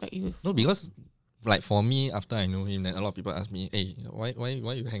should respect you. No, because like for me, after I know him, then a lot of people ask me, hey, why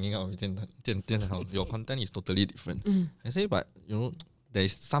you hanging out with Jian Hao? Your content is totally different. I say, but you know, there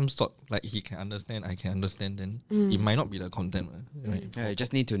is some sort like he can understand, I can understand, then it might not be the content. Right? Yeah, you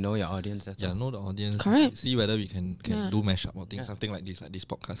just need to know your audience. That's Yeah, all. know the audience. Correct. See whether we can Yeah. do mashup or things, something like this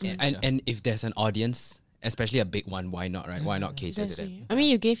podcast. And if there's an audience especially a big one. Why not, right? Why not cater to them? Exactly. I mean,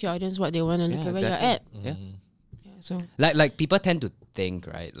 you gave your audience what they want and look at where you're at. Yeah. Yeah, so Like people tend to think,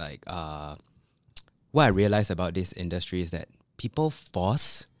 right? Like what I realized about this industry is that people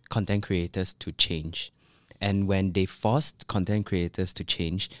force content creators to change. And when they force content creators to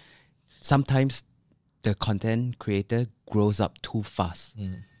change, sometimes the content creator grows up too fast.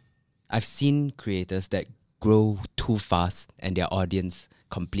 I've seen creators that grow too fast and their audience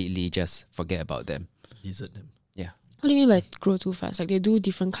completely just forget about them. Desert them. Yeah. what do you mean by grow too fast? Like they do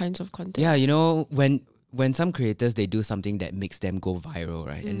different kinds of content. Yeah, when some creators, they do something that makes them go viral,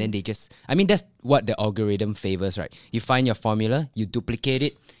 right? And then they just, that's what the algorithm favors, right? You find your formula, you duplicate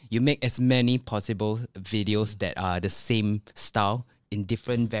it, you make as many possible videos that are the same style in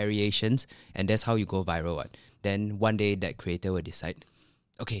different variations, and that's how you go viral. What? Then one day that creator will decide,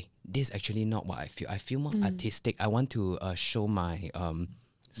 okay, this is actually not what I feel. I feel more artistic. I want to show my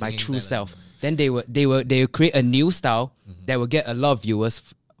my true self. Then they will create a new style that will get a lot of viewers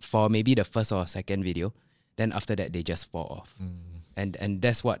for maybe the first or second video. Then after that, they just fall off. And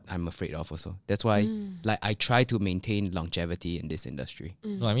that's what I'm afraid of also. That's why like I try to maintain longevity in this industry.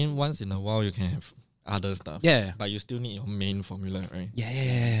 No, I mean, once in a while you can have other stuff. Yeah. But you still need your main formula, right?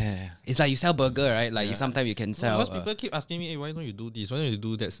 Yeah. It's like you sell burger, right? Like sometimes you can sell. Because people keep asking me, hey, why don't you do this? Why don't you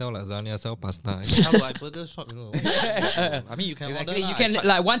do that? Sell lasagna, sell pasta. I say, how do I burger shop? I mean, you can order. You can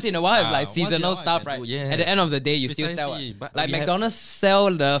like once in a while have like seasonal stuff, right? Yes. At the end of the day, you still sell. But Like we McDonald's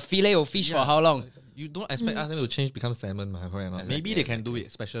sell the filet of fish for how long? You don't expect us to change become salmon, correct? Maybe they can do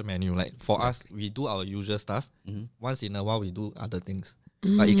it special menu. Like for us, we do our usual stuff. Once in a while, we do other things.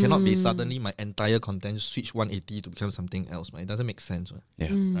 But it cannot be suddenly my entire content switch 180 to become something else. Right? It doesn't make sense.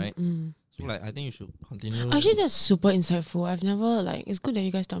 Right? So like, I think you should continue. Actually, that's super insightful. I've never it's good that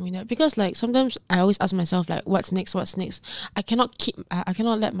you guys tell me that, because like sometimes I always ask myself like, what's next? I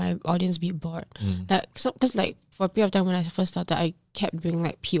cannot let my audience be bored. Because like for a period of time when I first started, I kept doing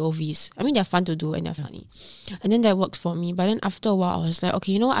like POVs. I mean, they're fun to do and they're funny, and then that worked for me. But then after a while, I was like,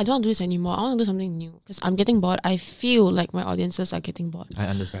 okay, you know what? I don't want to do this anymore. I want to do something new because I'm getting bored. I feel like my audiences are getting bored. I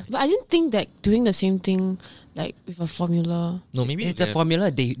understand. But I didn't think that doing the same thing like with a formula. No, maybe it's a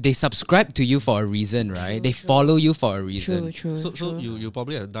formula. They subscribe to you for a reason, right? They follow you for a reason. True. So you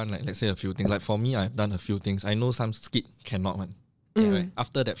probably have done like, let's say, a few things. Like for me, I've done a few things. I know some skit cannot one. Right?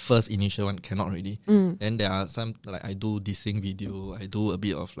 After that first initial one cannot already. Then there are some like I do dissing video. I do a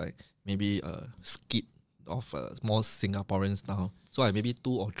bit of like maybe a skit of more Singaporean style. So I maybe 2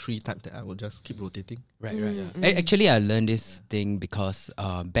 or 3 types that I will just keep rotating. Right. Actually, I learned this thing because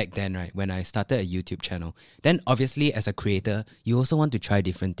back then, right, when I started a YouTube channel, then obviously as a creator, you also want to try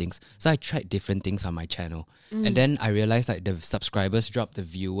different things. So I tried different things on my channel. And then I realized like the subscribers drop, the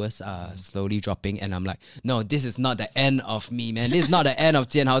viewers are slowly dropping. And I'm like, no, this is not the end of me, man. This is not the end of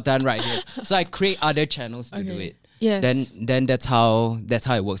Jian Hao Tan right here. So I create other channels to do it. Yes. Then that's how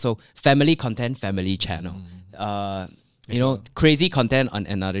it works. So family content, family channel. Crazy content on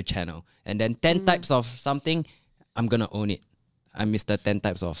another channel. And then 10 types of something, I'm gonna own it. I'm Mr. 10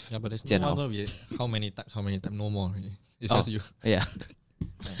 types of. Yeah, but there's no more. How many types? No more really. It's just you. Yeah.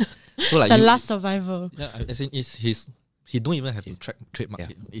 So like it's the last survival. Yeah, as in he don't even have to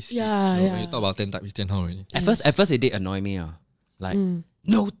trademark it. It's his, yeah. When you talk about 10 types, it's 10 how already. At first it did annoy me. Like,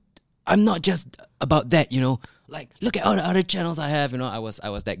 no, I'm not just about that, Like, look at all the other channels I have, I was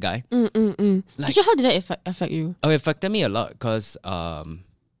that guy. Like, actually, how did that affect you? Oh, it affected me a lot because,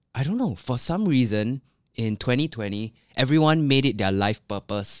 I don't know, for some reason, in 2020, everyone made it their life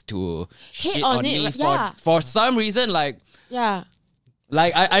purpose to shit on me for some reason, like... Yeah.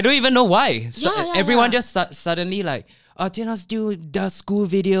 Like, I don't even know why. Everyone just just suddenly like, Tina's does school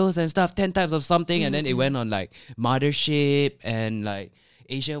videos and stuff, 10 types of something, and then it went on like Mothership and like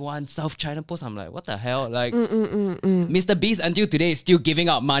Asia One, South China Post. I'm like, what the hell? Like, Mr. Beast until today is still giving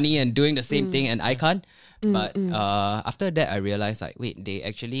out money and doing the same thing, and I can't. But after that, I realized like, wait, they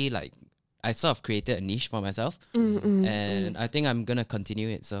actually like, I sort of created a niche for myself, and I think I'm gonna continue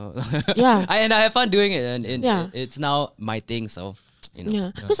it. So and I have fun doing it, and it's now my thing. So.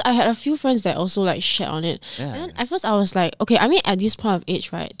 Because I had a few friends that also like shared on it. And then at first I was like, okay, I mean at this point of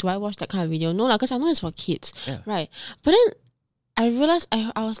age, right, do I watch that kind of video? No, because I know it's for kids, right? But then I realized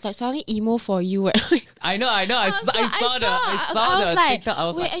I was like suddenly emo for you. I know. I saw the I was like, TikTok. I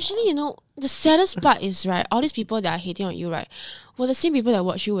was wait, like, actually, the saddest part is, right, all these people that are hating on you, right, were the same people that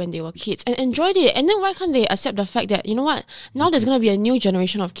watched you when they were kids and enjoyed it. And then why can't they accept the fact that, you know what, now there's going to be a new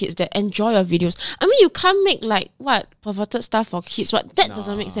generation of kids that enjoy your videos. I mean, you can't make perverted stuff for kids. That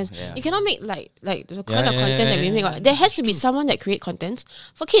doesn't make sense. Yeah. You cannot make like the kind of content that we make. Right? There has to be someone that create content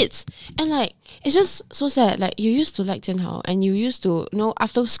for kids. And like, it's just so sad. Like, you used to like Jian Hao and you used to, you know,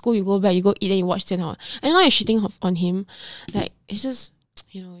 after school you go back, you go eat and you watch Jian Hao. And now you're shitting on him. Like, it's just,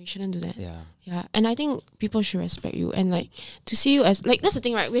 you know, you shouldn't do that. Yeah. And I think people should respect you and like to see you as like, that's the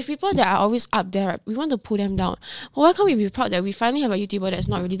thing, right? With people that are always up there, right, we want to pull them down. But why can't we be proud that we finally have a YouTuber that's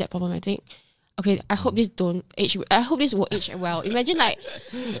not really that problematic? Okay, I hope this don't age. I hope this will age well. Imagine like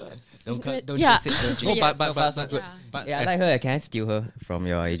Don't yeah. jinx it, don't jinx it. No, So far, so good. but Yeah, I like her. Can I steal her from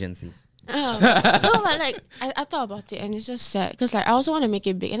your agency? No, but like I thought about it and it's just sad because like I also want to make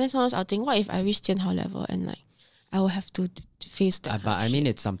it big and then sometimes I'll think, what if I reach Jian Hao level and like I will have to face that. But I mean,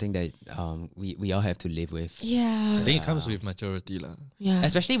 it's something that we all have to live with. Yeah. I think it comes with maturity, lah. Yeah.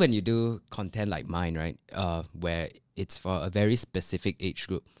 Especially when you do content like mine, right? Where it's for a very specific age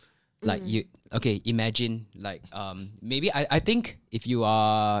group. Like imagine like maybe I think if you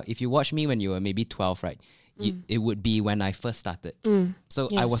watch me when you were maybe 12, right? It would be when I first started. So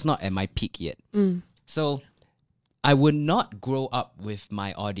I was not at my peak yet. So I would not grow up with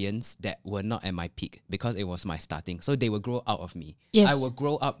my audience that were not at my peak because it was my starting. So they will grow out of me. Yes. I will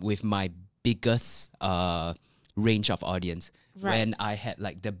grow up with my biggest range of audience when I had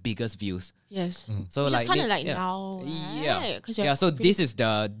like the biggest views. Yes. So Which like is kind of like yeah. now, Yeah. right? 'Cause Yeah, so these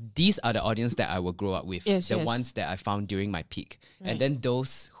are the audience that I will grow up with. Yes, the yes. ones that I found during my peak. Right. And then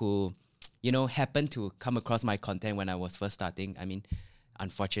those who, you know, happened to come across my content when I was first starting. I mean,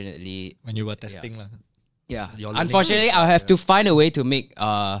 unfortunately, When you were testing, lah. yeah. You're learning. Unfortunately, I'll have to find a way to make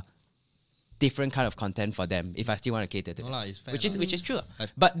different kind of content for them if I still want to cater to No them. lah, it's fair Which lah. is true.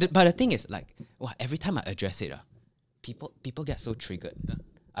 But the thing is, like, every time I address it, people get so triggered.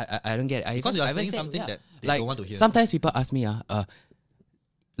 I don't get it. Because you are I even saying say, something that they like, don't want to hear. Sometimes people ask me,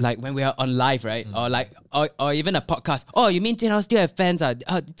 like when we are on live, right? Or even a podcast. Oh, you mean Jian Hao still have fans?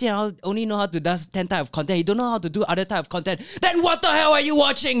 Jian Hao only know how to do 10 type of content. You don't know how to do other type of content. Then what the hell are you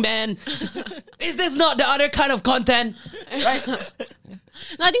watching, man? Is this not the other kind of content? Right?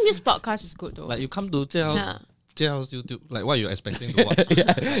 No, I think this podcast is good though. Like you come to Jian Yeah. Hao's YouTube, like what are you expecting to watch?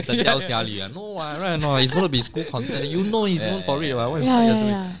 Like, 神雕侠侣 No, right? No, it's going to be school content. You know he's known for it. What Yeah, you yeah, doing?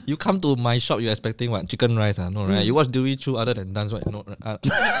 yeah. You come to my shop, you're expecting what? Chicken rice, no, right? You watch Dewy Choo other than dance, right? No,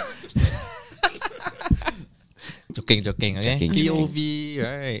 joking, okay? Joking. POV,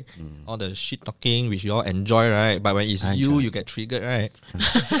 right? All the shit talking, which you all enjoy, right? But when it's you get triggered, right?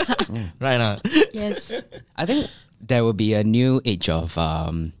 Right, nah? Yes. I think there will be a new age of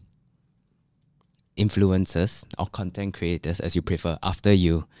influencers or content creators, as you prefer, after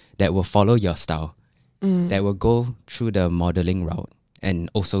you, that will follow your style, that will go through the modeling route and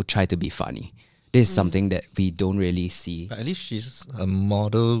also try to be funny. This is something that we don't really see. But at least she's a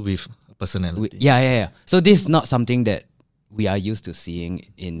model with personality. Yeah. So this is not something that we are used to seeing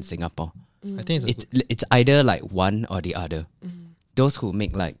in Singapore. I think It's either like one or the other. Those who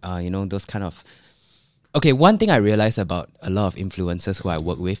make like those kind of. Okay, one thing I realize about a lot of influencers who I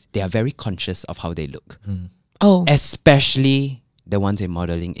work with, they are very conscious of how they look. Oh. Especially the ones in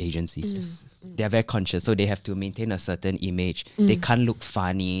modeling agencies. They are very conscious, so they have to maintain a certain image. They can't look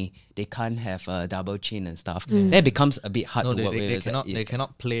funny. They can't have a double chin and stuff. That becomes a bit hard No, to work they with. cannot. They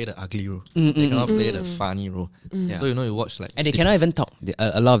cannot play the ugly role. They cannot play the funny role. So you watch like. And they cannot even talk.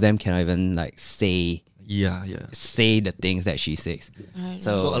 A lot of them cannot even like say the things that she says. Right.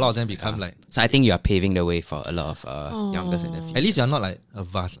 So So a lot of them become like. So I think you are paving the way for a lot of youngers in the future. At least you're not like a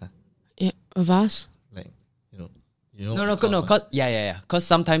vase, Yeah, a vase. like you know. No. Cause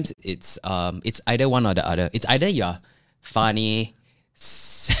sometimes it's either one or the other. It's either you're funny,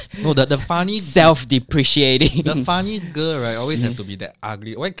 No, the funny self-depreciating. the funny girl, right, always have to be that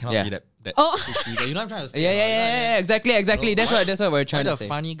ugly. Why cannot Yeah. be that Oh. pretty? You know what I'm trying to say? Yeah, exactly. That's what we're trying Why to the say.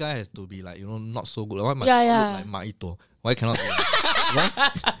 funny guy has to be like not so good? Why must Yeah, look yeah. like Maito? Why cannot?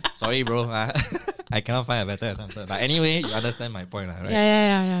 Why? Sorry, bro. I cannot find a better example. But anyway, you understand my point, right?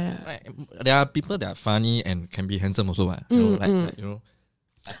 Yeah. Right. There are people that are funny and can be handsome also, right? Like,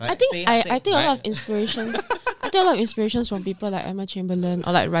 I think I think a lot of inspirations. I think a lot of inspirations from people like Emma Chamberlain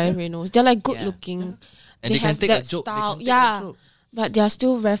or like Ryan Reynolds. They're like good looking. And they can have take that a joke. style. They can take a joke. But they are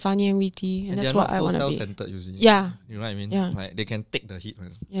still very funny and witty, and that's they're what not I so want to be. self-centered, you see. Yeah. You know what I mean? Yeah. Like they can take the hit,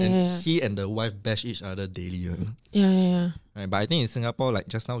 man. Yeah, and yeah. he and the wife bash each other daily. Yeah. Right? But I think in Singapore, like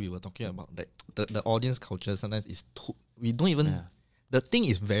just now we were talking about that the audience culture sometimes is we don't even the thing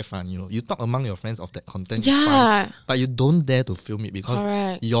is very fun, you know. You talk among your friends of that content, it's Yeah. fun, but you don't dare to film it because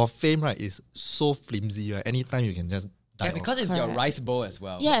Correct. your fame, right, is so flimsy, right? Anytime you can just die. Yeah, because it's your Correct. rice bowl as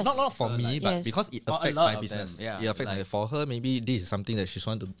well. Yes. Not for So, me, like, but yes. because it For a affects lot my of business. them, yeah, It affects like- for her, maybe this is something that she's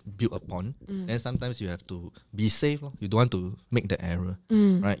want to build upon. Mm. Then sometimes you have to be safe. You don't want to make the error.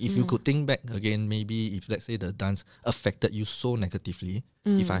 Mm. Right? If you could think back again, maybe if let's say the dance affected you so negatively,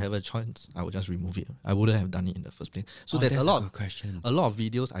 if I have a choice, I would just remove it. I wouldn't have done it in the first place. So there's that's a lot good question. a lot of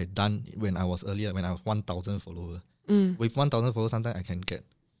videos I done when I was earlier, when I was 1,000 followers. Mm. With 1,000 followers, sometimes I can get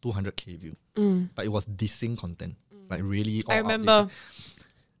 200k view. Mm. But it was dissing content. Like really all I out remember. dissing.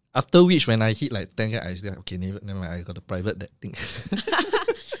 After which, when I hit like 10k, I said, okay, never mind, I got to private that thing.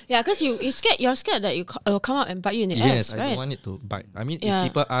 Yeah, because you're scared that it will come out and bite you in the Yes, ass, I right? don't want it to bite. I mean, Yeah. if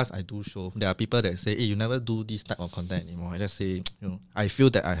people ask, I do show. There are people that say, hey, you never do this type of content anymore. I just say, you know, I feel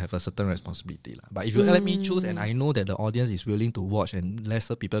that I have a certain responsibility. But if you let me choose and I know that the audience is willing to watch and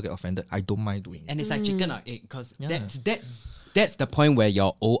lesser people get offended, I don't mind doing it. And it's like chicken or egg, because Yeah. that's the point where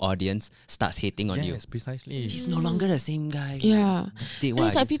your old audience starts hating on you. Yes, precisely. He's no longer the same guy. Yeah. Did And what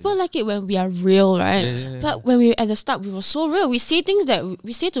it's I like used to people like it when we are real, right? Yeah. But when we at the start, we were so real. We say things that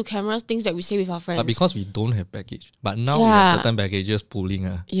we say to cameras, things that we say with our friends. But because we don't have baggage. But now we Yeah. have certain baggages pulling.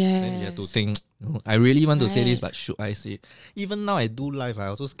 Then you have to Yes. think, you know, I really want to say this, Right. but should I say it? Even now I do live, I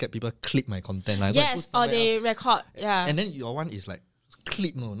also scared people clip my content. Like, so I put Yes, or somewhere they else. record. Yeah. And then your one is like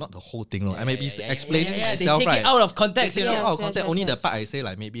clip, no, not the whole thing. No. I may be Yeah, explaining They myself, take right? it out of context, They you take it know. out of Yes, context. yes, Only the yes. part I say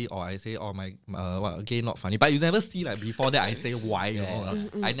like maybe, or I say, oh my, gay not funny. But you never see like before that I say why. You know,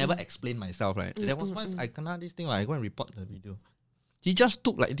 I never explain myself, right? There was once I kena this thing, I go and report the video. He just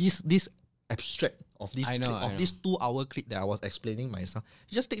took like this abstract of this I know, clip, I of know. this 2-hour clip that I was explaining myself.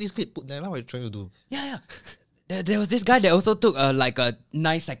 He just take this clip, put there. What are you trying to do? Yeah. There was this guy that also took like a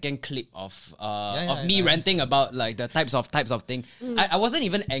 9-second clip of me ranting about like the types of thing. I wasn't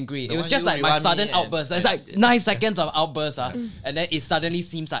even angry. The It was one just you like my rewind sudden me and- outburst. It's like 9 seconds of outburst, and then it suddenly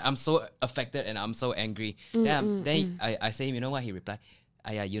seems like I'm so affected and I'm so angry. Then I say, you know what? He replied,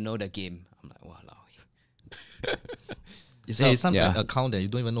 yeah, you know the game. I'm like, wow. It's some yeah. like, account that you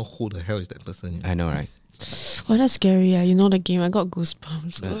don't even know who the hell is that person. You know? I know, right? Oh, that's scary. Yeah, you know the game. I got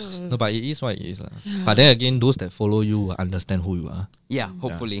goosebumps. No, but it is what it is. But then again, those that follow you will understand who you are. Yeah,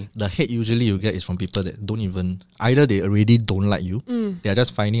 hopefully. The hate usually you get is from people that don't even, either they already don't like you, they are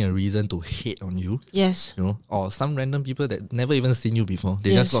just finding a reason to hate on you, Yes. you know, or some random people that never even seen you before. They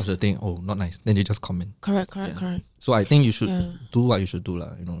Yes. just watch the thing, oh, not nice. Then they just comment. Correct. So I think you should Yeah. do what you should do,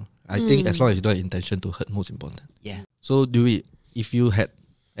 you know. I think as long as you don't have intention to hurt, most important. Yeah. So Dewy, if you had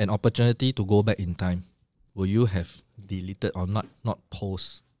an opportunity to go back in time, will you have deleted or not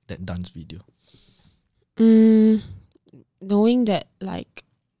post that dance video? Knowing that like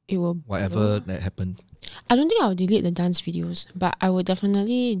it will Whatever that happened. I don't think I'll delete the dance videos, but I would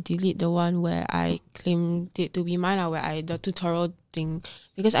definitely delete the one where I claimed it to be mine, or where the tutorial thing,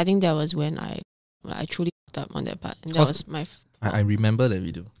 because I think that was when I truly fucked up on that part, and that Cause- was my. I remember that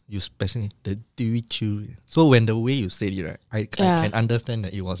video. You especially the Dewy Choo. So when the way you said it, right, I Yeah. can understand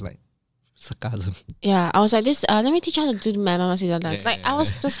that it was like sarcasm. Yeah, I was like this. Let me teach you how to do my mama dance. Yeah, Like yeah, I was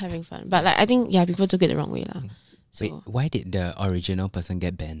just having fun, but like I think people took it the wrong way lah. So Wait, why did the original person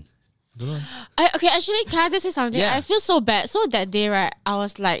get banned? Don't know. actually, can I just say something? Yeah. I feel so bad. So that day, right, I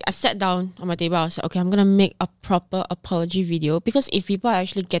sat down on my table. I was like, okay, I'm gonna make a proper apology video, because if people are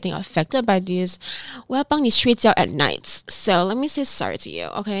actually getting affected by this, 我要帮你睡觉 at nights. So let me say sorry to you,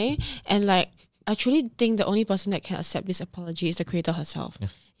 okay? And like, I truly think the only person that can accept this apology is the creator herself.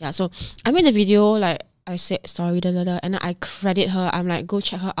 Yeah. So I made the video, like I said sorry, and then I credit her. I'm like, go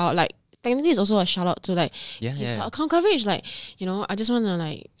check her out. Like technically, it's also a shout out to like give her account coverage. Like, you know, I just wanna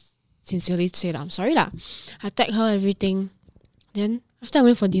like sincerely say that I'm sorry lah. I tagged her everything. Then after I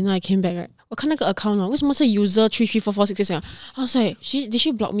went for dinner, I came back, right? 我看那个 account 为什么是 user 33446 I was like, did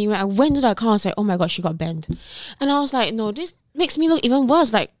she block me? When I went to the account, I was like, oh my god, she got banned. And I was like, no, this makes me look even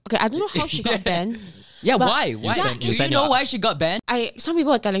worse. Like, okay, I don't know how she got banned. Yeah, But- why? Why? Yeah, Do you know why she got banned? Some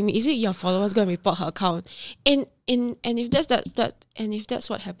people are telling me, is it your followers going to report her account? And if that's if that's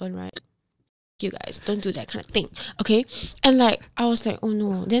what happened, right? You guys don't do that kind of thing, okay? And like I was like, oh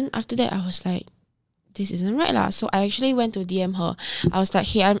no. Then after that, I was like, this isn't right lah. So I actually went to DM her. I was like,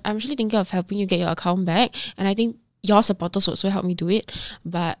 hey, I'm actually thinking of helping you get your account back, and I think your supporters also help me do it.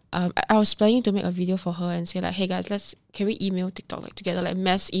 But I was planning to make a video for her and say like, hey guys, can we email TikTok like together, like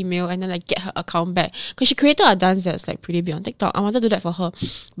mass email, and then like get her account back, because she created a dance that's like pretty big on TikTok. I wanted to do that for her,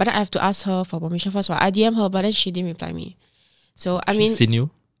 but then I have to ask her for permission first. I DM her, but then she didn't reply me. So I mean, She's seen you?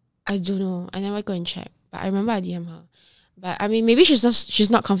 I don't know. I never go and check, but I remember I DM her. But I mean, maybe she's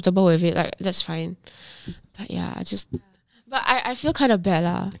not comfortable with it. Like that's fine. But yeah, But I feel kind of bad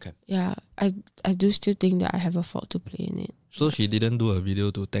lah. Okay. Yeah, I do still think that I have a fault to play in it. So she didn't do a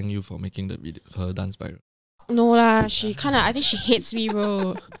video to thank you for making the video, her dance viral. No lah, she kind of, I think she hates me,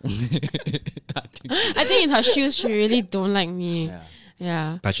 bro. I think in her shoes, she really don't like me. Yeah.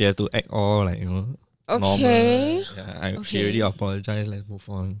 Yeah. But she had to act all like, normal. Okay. Yeah, she already apologized. Let's move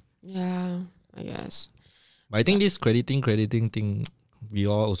on. Yeah, I guess. But I think this crediting thing, we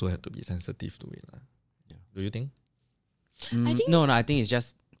all also have to be sensitive to it. Yeah. Do you think? I think- no, I think it's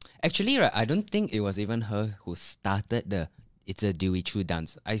just actually right. I don't think it was even her who started the "It's a Dewy Choo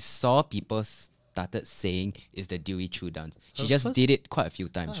dance." I saw people started saying it's the Dewy Choo dance. She Her just first- did it quite a few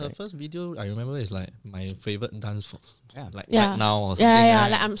times, Her right? first video I remember is like my favorite dance for like Yeah. right now or something. Yeah,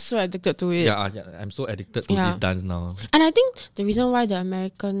 right? like I'm so addicted to it. yeah, I'm so addicted to Yeah. this dance now. And I think the reason why the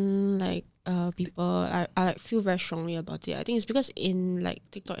American people I like feel very strongly about it, I think it's because in like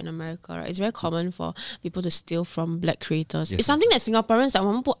TikTok in America, right, it's very common for people to steal from black creators. Yes, It's something that Singaporeans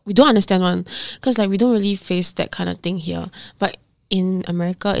we don't understand one, because like we don't really face that kind of thing here. But in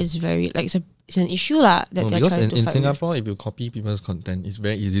America, it's very like it's an issue lah that No, they're because trying to in fight Singapore, if you copy people's content, it's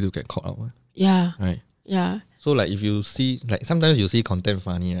very easy to get caught out. with. Yeah, Right. yeah, So like if you see like sometimes you see content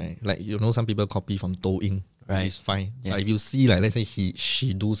funny, right? Like some people copy from Douyin, Right. which is fine. Yeah. But if you see like let's say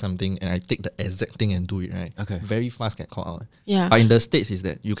she do something and I take the exact thing and do it, right? Okay. Very fast get caught out. yeah. But in the States is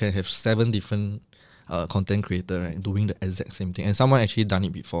that you can have 7 different content creator, right, doing the exact same thing. And someone actually done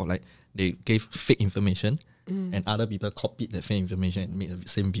it before. Like they gave fake information and other people copied that fake information and made the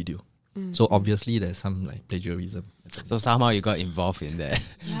same video. So obviously there's some like plagiarism. So somehow you got involved in that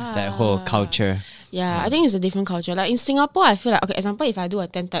Yeah. that whole culture. Yeah, I think it's a different culture. Like in Singapore, I feel like, okay, example, if I do a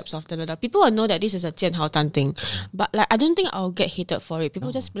 10 types of da, people will know that this is a jian hao dan thing. But like, I don't think I'll get hated for it.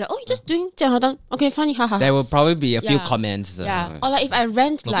 People just be like, oh, you're just doing jian hao dan. Okay, funny, haha. There will probably be a few Yeah. comments. Yeah. Or like if I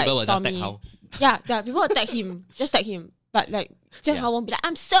rant No, like people will just tag Tommy. Hao. Yeah, people will tag him. Just tag him. But like, jian hao won't be like,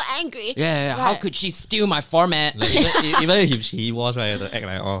 I'm so angry. Yeah, how Right. could she steal my format? Like even if she was right, to act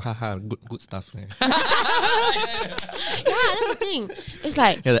like oh haha good stuff. Right? Yeah, that's the thing. It's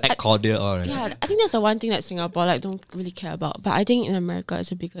like, Yeah, to act cordial all right. yeah, I think that's the one thing that Singapore like don't really care about. But I think in America,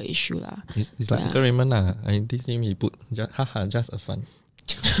 it's a bigger issue lah. It's like Yeah. Uncle Raymond lah. I think he put just a fun.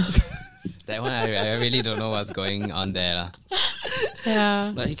 That one, I really don't know what's going on there. Lah.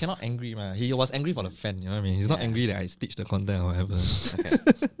 Yeah. But he cannot angry man. He was angry for the fan, you know what I mean? He's not Yeah. angry that I stitched the content or whatever.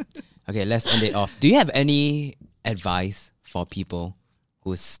 Okay, let's end it off. Do you have any advice for people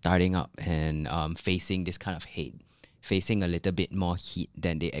who's starting up and facing this kind of hate, facing a little bit more heat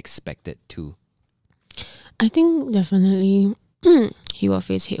than they expected to? I think definitely he will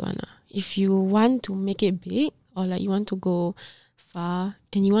face hate one. If you want to make it big or like you want to go far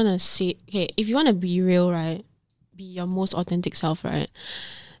and you want to say, okay, if you want to be real, right, be your most authentic self, right,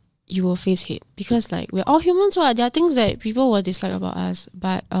 you will face hate because like we're all humans, right? There are things that people will dislike about us,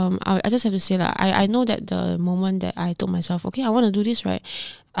 but I just have to say that I know that the moment that I told myself, okay, I want to do this, right,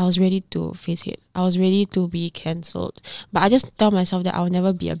 I was ready to face hate. I was ready to be cancelled, but I just tell myself that I'll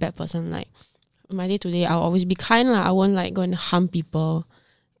never be a bad person. Like my day to day, I'll always be kind. I won't like go and harm people.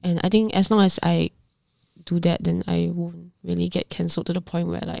 And I think as long as I do that, then I won't really get cancelled to the point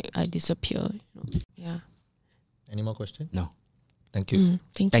where like I disappear. Yeah. Any more questions? No. Thank you.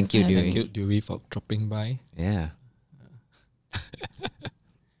 Thank you, for having Dewy. Thank me. you, Dewy, for dropping by. Yeah.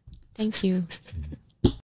 Thank you.